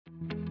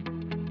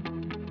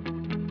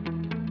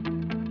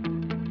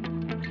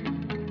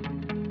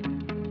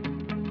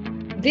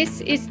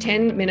This is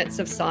 10 Minutes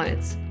of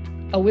Science,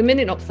 a Women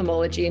in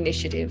Ophthalmology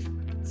initiative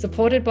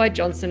supported by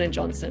Johnson &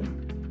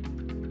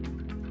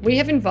 Johnson. We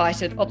have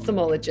invited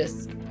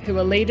ophthalmologists who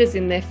are leaders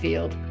in their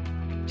field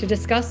to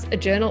discuss a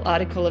journal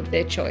article of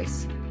their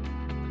choice.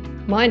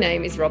 My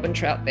name is Robin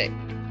Troutbeck.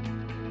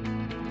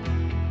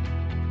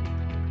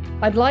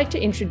 I'd like to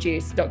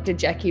introduce Dr.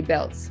 Jackie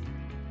Belts.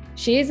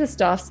 She is a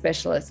staff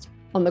specialist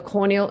on the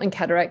corneal and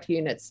cataract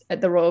units at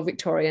the Royal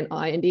Victorian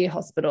Eye and Ear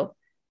Hospital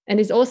and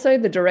is also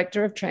the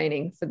Director of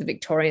Training for the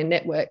Victorian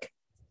Network.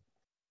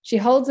 She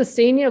holds a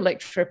senior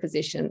lecturer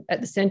position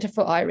at the Centre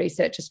for Eye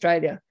Research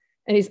Australia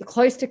and is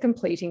close to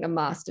completing a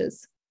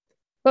master's.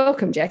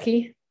 Welcome,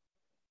 Jackie.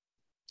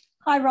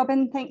 Hi,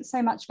 Robin. Thanks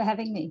so much for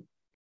having me.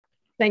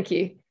 Thank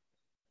you.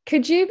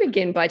 Could you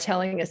begin by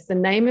telling us the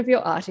name of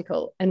your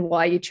article and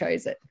why you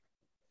chose it?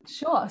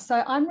 Sure.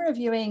 So I'm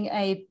reviewing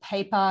a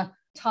paper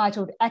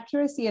titled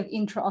Accuracy of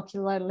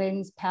Intraocular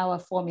Lens Power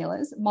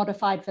Formulas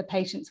Modified for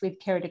Patients with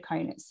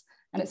Keratoconus,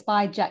 and it's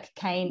by Jack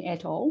Kane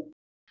et al.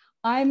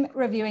 I'm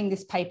reviewing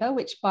this paper,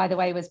 which, by the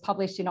way, was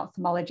published in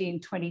Ophthalmology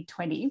in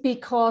 2020,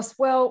 because,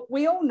 well,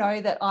 we all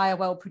know that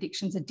IOL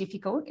predictions are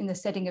difficult in the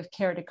setting of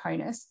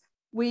keratoconus.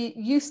 We're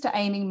used to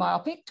aiming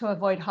myopic to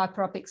avoid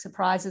hyperopic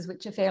surprises,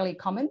 which are fairly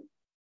common.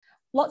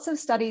 Lots of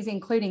studies,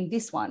 including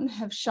this one,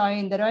 have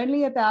shown that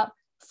only about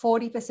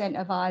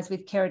 40% of eyes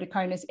with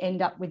keratoconus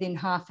end up within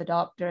half a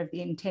diopter of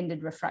the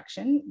intended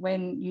refraction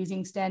when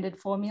using standard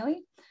formulae.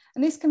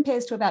 And this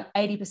compares to about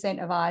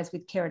 80% of eyes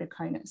with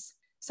keratoconus.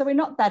 So we're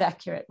not that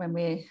accurate when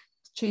we're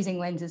choosing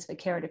lenses for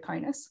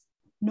keratoconus.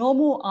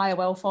 Normal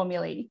IOL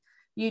formulae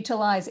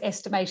utilize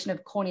estimation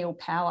of corneal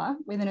power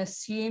with an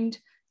assumed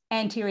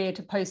anterior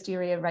to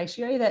posterior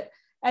ratio that,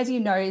 as you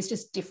know, is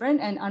just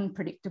different and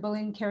unpredictable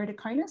in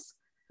keratoconus.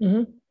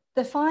 Mm-hmm.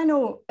 The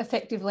final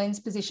effective lens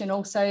position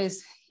also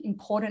is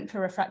important for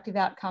refractive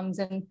outcomes,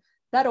 and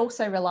that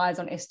also relies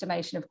on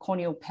estimation of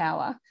corneal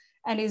power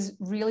and is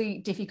really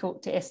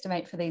difficult to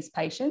estimate for these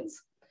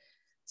patients.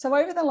 So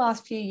over the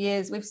last few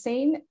years, we've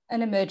seen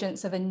an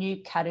emergence of a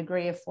new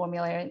category of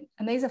formulae,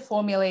 and these are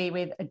formulae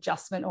with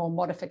adjustment or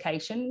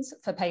modifications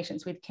for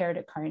patients with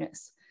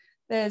keratoconus.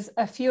 There's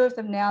a few of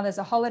them now. There's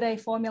a Holiday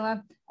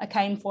formula, a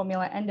Kane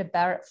formula, and a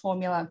Barrett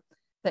formula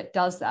that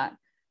does that.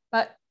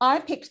 But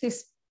I picked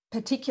this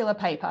particular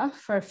paper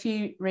for a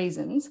few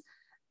reasons.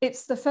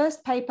 It's the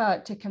first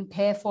paper to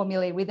compare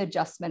formulae with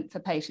adjustment for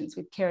patients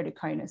with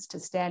keratoconus to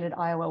standard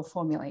IOL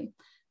formulae.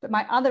 But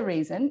my other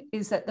reason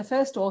is that the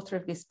first author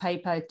of this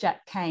paper,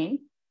 Jack Kane,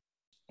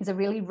 is a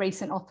really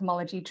recent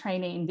ophthalmology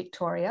trainee in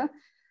Victoria,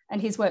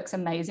 and his work's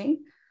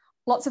amazing.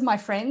 Lots of my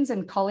friends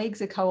and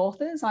colleagues are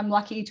co-authors. I'm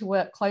lucky to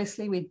work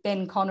closely with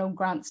Ben Connell,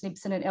 Grant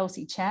Snibson, and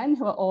Elsie Chan,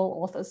 who are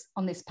all authors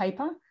on this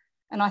paper,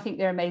 and I think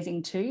they're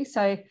amazing too.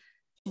 So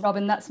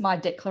Robin, that's my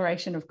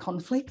declaration of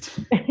conflict.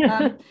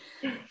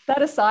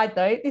 That aside,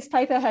 though, this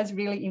paper has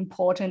really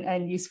important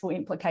and useful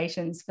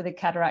implications for the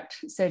cataract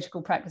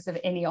surgical practice of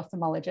any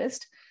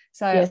ophthalmologist.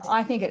 So yes.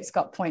 I think it's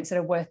got points that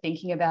are worth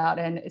thinking about,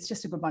 and it's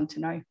just a good one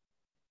to know.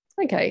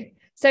 Okay.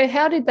 So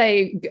how did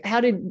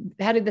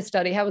the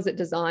study, how was it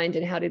designed,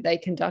 and how did they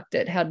conduct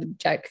it? How did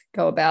Jack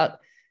go about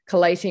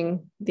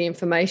collating the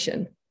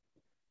information?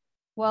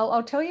 Well,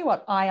 I'll tell you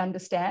what I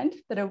understand,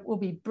 but it will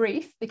be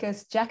brief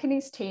because Jack and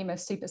his team are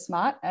super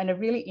smart and are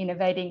really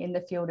innovating in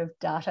the field of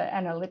data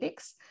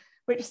analytics,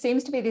 which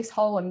seems to be this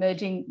whole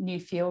emerging new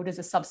field as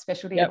a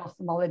subspecialty of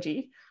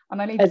ophthalmology.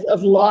 I think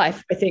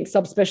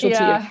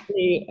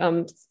subspecialty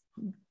of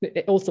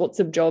all sorts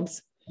of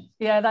jobs.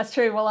 Yeah, that's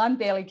true. Well, I'm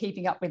barely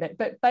keeping up with it.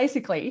 But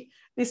basically,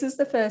 this is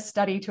the first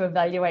study to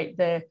evaluate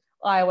the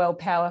IOL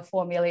power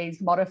formulas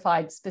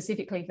modified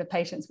specifically for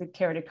patients with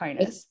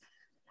keratoconus. Yes.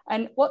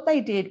 And what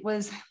they did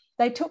was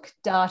they took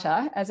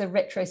data as a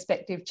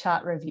retrospective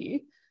chart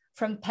review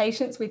from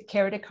patients with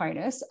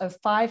keratoconus of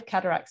 5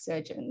 cataract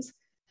surgeons.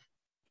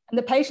 And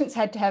the patients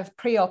had to have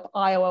pre-op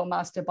IOL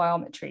master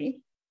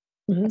biometry,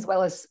 as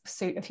well as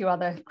suit a few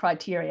other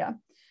criteria.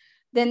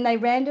 Then they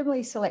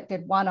randomly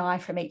selected one eye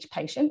from each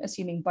patient,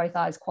 assuming both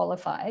eyes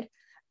qualified,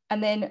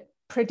 and then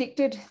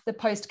predicted the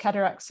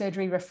post-cataract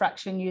surgery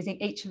refraction using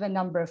each of a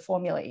number of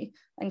formulae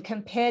and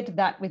compared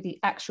that with the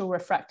actual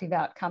refractive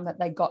outcome that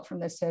they got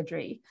from the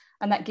surgery.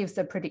 And that gives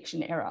the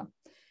prediction error.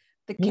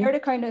 The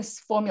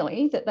keratoconus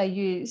formulae that they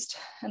used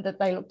and that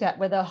they looked at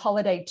were the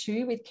Holiday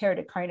 2 with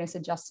keratoconus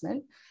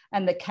adjustment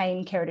and the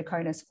Kane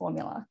keratoconus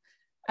formula.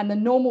 And the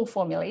normal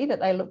formulae that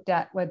they looked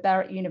at were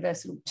Barrett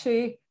Universal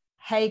 2,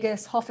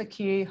 Hagus, Hoffer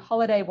Q,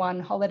 Holiday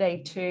 1,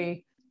 Holiday 2,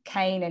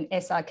 Kane, and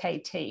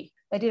SRKT.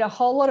 They did a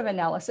whole lot of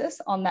analysis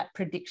on that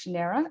prediction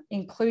error,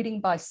 including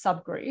by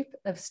subgroup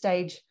of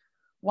stage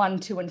 1,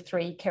 2, and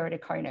 3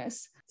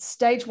 keratoconus.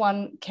 Stage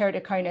 1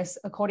 keratoconus,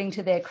 according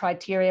to their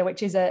criteria,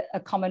 which is a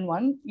common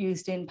one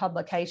used in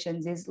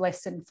publications, is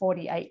less than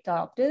 48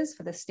 diopters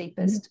for the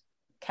steepest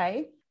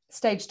K.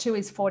 Stage 2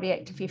 is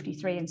 48 to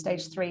 53, and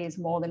stage 3 is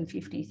more than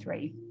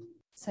 53.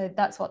 So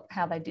that's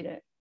how they did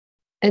it.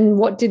 And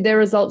what did their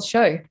results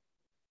show?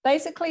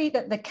 Basically,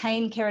 that the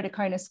Kane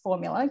keratoconus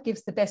formula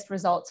gives the best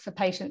results for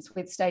patients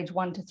with stage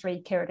 1 to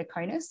 3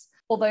 keratoconus.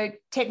 although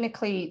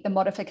technically the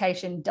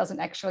modification doesn't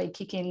actually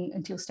kick in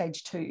until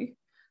stage 2,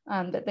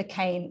 that the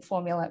Kane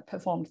formula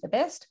performed the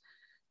best.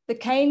 The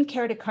Kane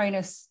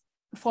keratoconus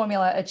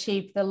formula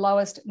achieved the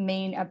lowest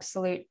mean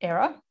absolute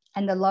error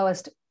and the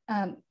lowest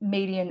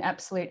median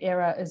absolute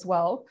error as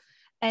well,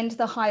 and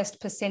the highest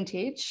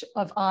percentage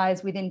of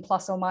eyes within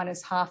plus or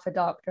minus half a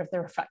diopter of the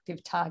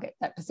refractive target.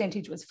 That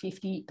percentage was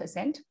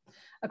 50%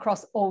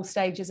 across all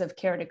stages of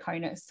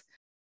keratoconus.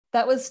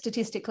 That was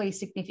statistically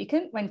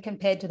significant when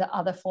compared to the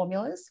other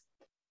formulas.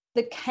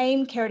 The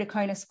Kane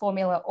keratoconus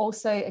formula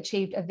also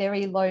achieved a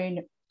very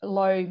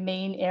low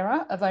mean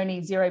error of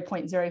only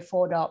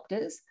 0.04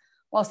 diopters,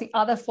 whilst the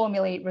other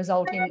formulae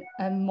result in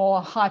a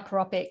more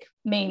hyperopic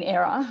mean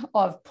error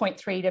of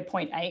 0.3 to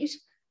 0.8.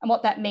 And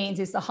what that means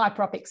is the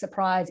hyperopic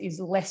surprise is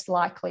less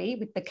likely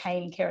with the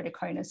Kane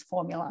keratoconus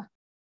formula.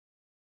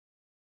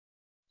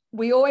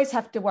 We always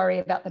have to worry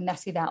about the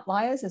massive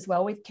outliers as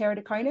well with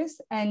keratoconus.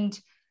 And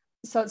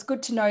so it's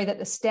good to know that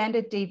the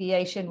standard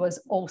deviation was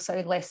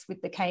also less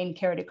with the Kane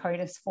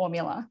keratoconus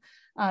formula.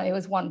 It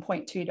was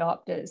 1.2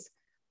 diopters.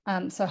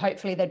 So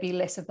hopefully there'd be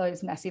less of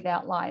those massive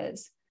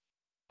outliers.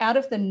 Out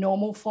of the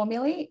normal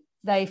formulae,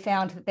 they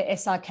found that the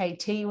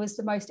SRKT was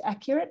the most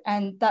accurate,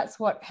 and that's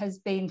what has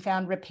been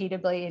found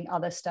repeatedly in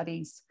other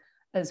studies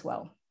as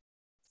well.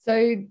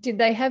 So did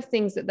they have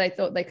things that they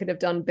thought they could have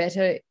done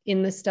better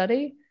in the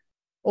study?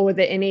 Or were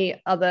there any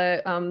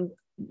other,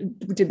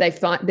 did they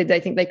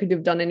think they could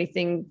have done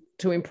anything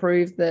to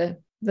improve the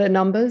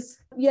numbers?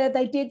 Yeah,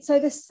 they did. So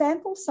the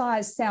sample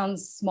size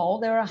sounds small.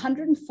 There are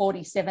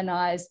 147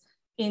 eyes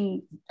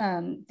in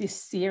this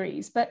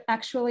series, but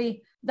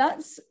actually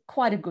that's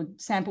quite a good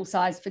sample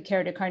size for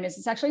keratoconus.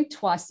 It's actually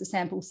twice the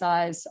sample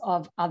size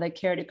of other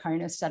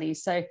keratoconus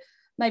studies. So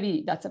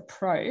maybe that's a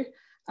pro.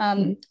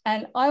 And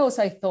I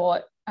also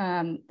thought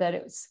that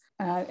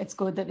it's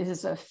good that this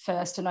is a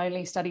first and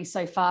only study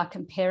so far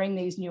comparing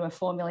these newer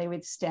formulae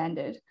with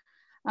standard.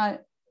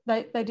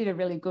 They did a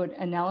really good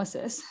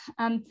analysis.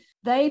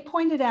 They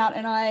pointed out,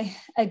 and I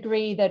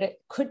agree, that it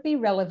could be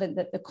relevant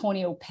that the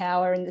corneal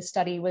power in the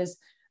study was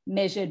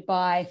measured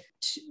by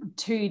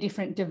two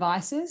different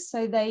devices.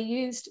 So they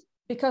used,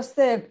 because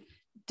the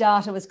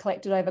data was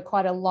collected over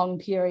quite a long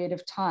period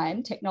of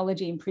time,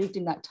 technology improved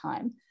in that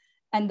time,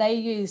 and they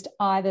used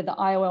either the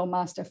IOL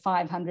Master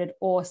 500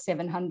 or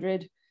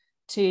 700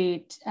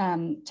 to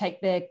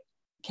take their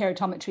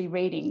keratometry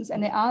readings.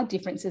 And there are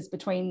differences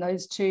between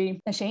those two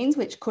machines,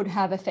 which could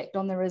have effect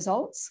on the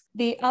results.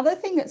 The other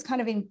thing that's kind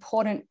of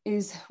important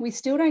is we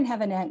still don't have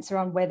an answer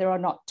on whether or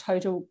not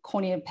total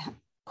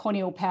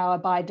corneal power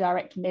by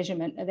direct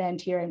measurement of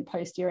anterior and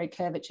posterior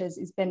curvatures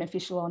is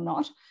beneficial or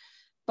not.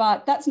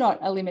 But that's not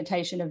a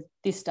limitation of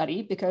this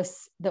study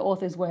because the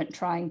authors weren't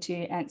trying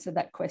to answer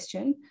that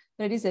question,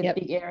 but it is a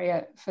big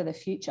area for the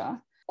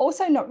future.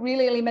 Also not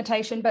really a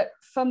limitation, but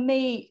for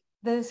me,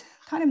 the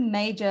kind of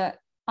major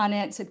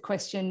unanswered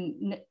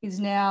question is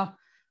now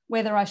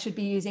whether I should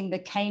be using the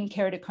Kane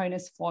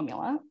keratoconus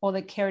formula or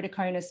the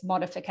keratoconus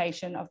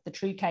modification of the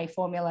True K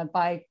formula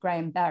by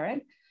Graham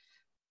Barrett.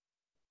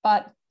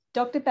 But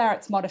Dr.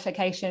 Barrett's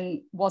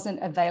modification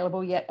wasn't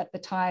available yet at the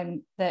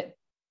time that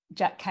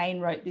Jack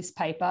Kane wrote this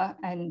paper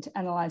and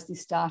analysed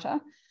this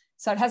data.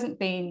 So it hasn't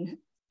been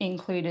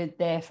included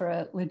there for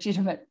a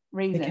legitimate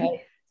reason.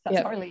 Okay.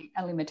 That's not really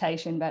a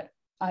limitation, but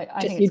I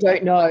think you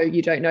don't know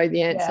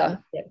the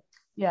answer.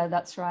 Yeah,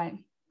 that's right.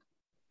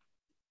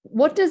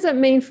 What does it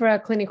mean for our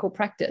clinical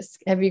practice?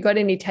 Have you got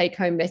any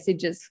take-home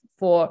messages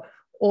for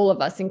all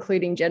of us,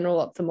 including general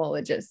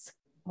ophthalmologists?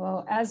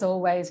 Well, as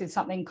always, with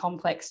something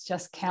complex,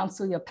 just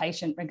counsel your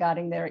patient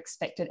regarding their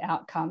expected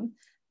outcome.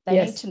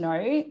 They need to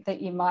know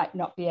that you might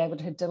not be able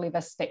to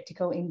deliver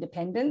spectacle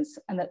independence,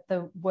 and that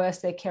the worse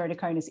their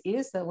keratoconus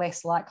is, the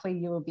less likely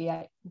you will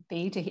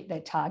be to hit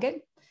their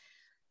target.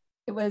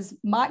 It was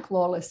Mike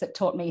Lawless that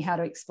taught me how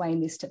to explain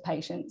this to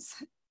patients.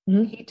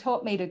 He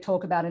taught me to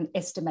talk about an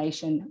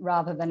estimation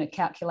rather than a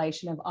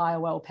calculation of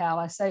IOL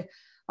power. So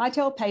I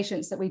tell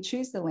patients that we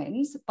choose the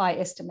lens by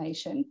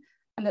estimation,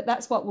 and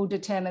that's what will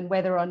determine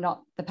whether or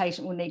not the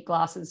patient will need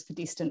glasses for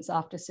distance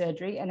after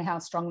surgery and how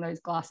strong those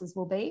glasses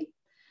will be.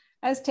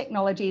 As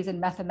technologies and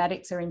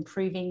mathematics are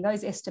improving,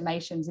 those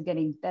estimations are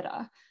getting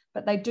better,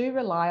 but they do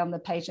rely on the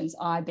patient's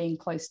eye being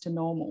close to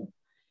normal.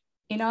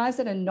 In eyes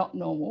that are not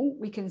normal,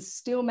 we can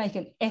still make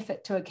an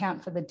effort to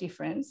account for the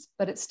difference,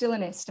 but it's still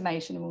an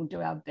estimation and we'll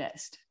do our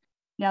best.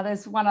 Now,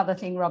 there's one other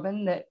thing,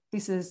 Robin, that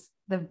this is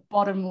the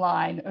bottom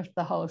line of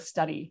the whole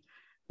study.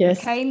 Yes.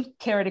 The Kane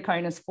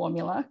keratoconus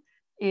formula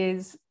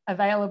is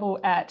available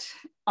at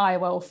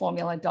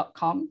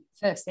iolformula.com.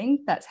 First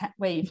thing, that's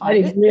where you find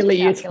it. That is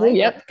really useful,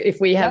 if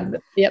we have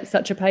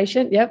such a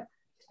patient,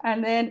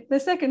 And then the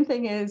second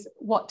thing is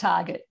what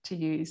target to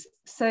use.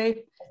 So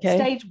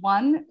stage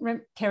 1,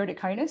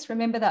 keratoconus,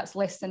 remember that's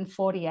less than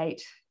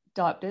 48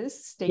 diopters,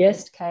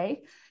 steepest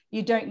K.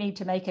 You don't need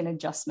to make an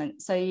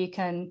adjustment. So you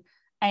can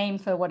aim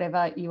for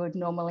whatever you would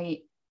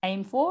normally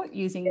aim for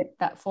using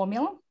that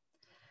formula.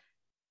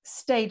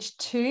 Stage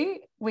 2,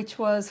 which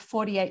was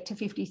 48 to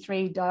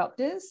 53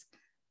 diopters,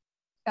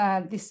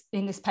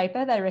 in this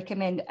paper, they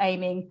recommend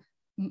aiming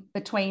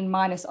between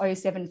minus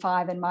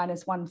 0.75 and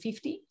minus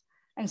 150.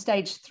 And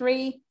stage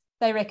 3,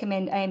 they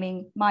recommend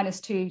aiming minus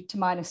 2 to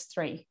minus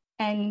 3.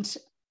 And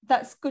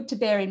that's good to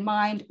bear in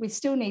mind. We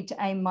still need to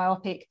aim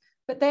myopic,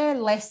 but they're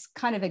less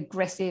kind of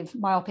aggressive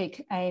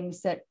myopic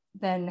aims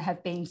than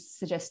have been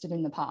suggested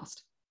in the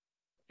past.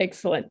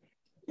 Excellent.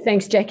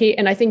 Thanks, Jackie.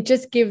 And I think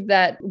just give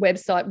that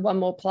website one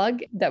more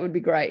plug. That would be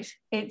great.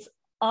 It's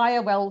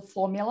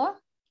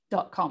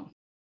iolformula.com.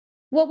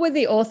 What were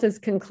the authors'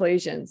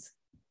 conclusions?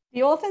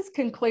 The authors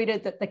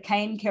concluded that the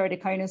Kane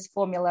keratoconus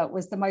formula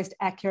was the most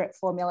accurate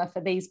formula for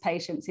these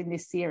patients in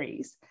this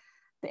series.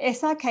 The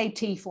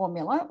SRKT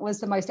formula was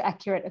the most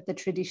accurate of the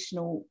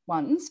traditional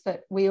ones,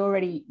 but we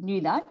already knew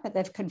that, but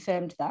they've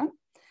confirmed that.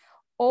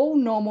 All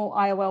normal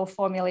IOL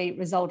formulae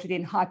resulted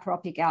in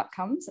hyperopic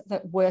outcomes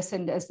that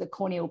worsened as the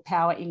corneal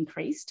power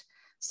increased.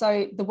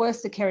 So the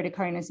worse the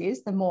keratoconus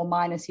is, the more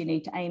minus you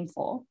need to aim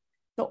for.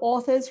 The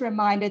authors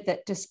reminded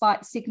that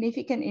despite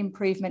significant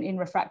improvement in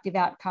refractive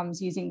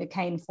outcomes using the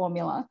Kane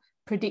formula,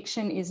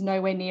 prediction is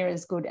nowhere near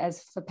as good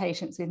as for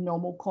patients with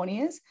normal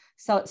corneas.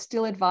 So it's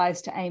still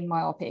advised to aim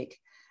myopic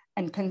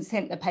and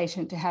consent the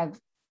patient to have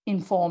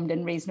informed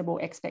and reasonable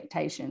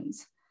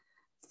expectations.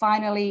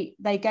 Finally,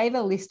 they gave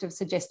a list of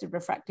suggested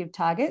refractive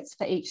targets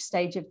for each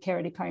stage of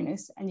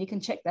keratoconus, and you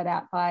can check that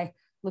out by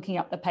looking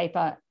up the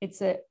paper.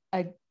 It's a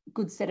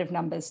good set of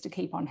numbers to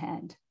keep on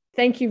hand.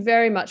 Thank you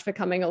very much for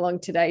coming along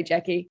today,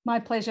 Jackie. My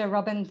pleasure,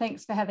 Robin.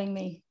 Thanks for having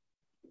me.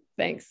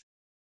 Thanks.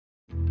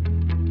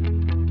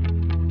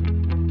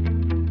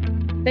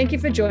 Thank you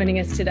for joining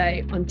us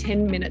today on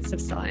 10 Minutes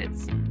of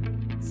Science.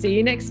 See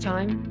you next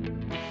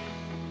time.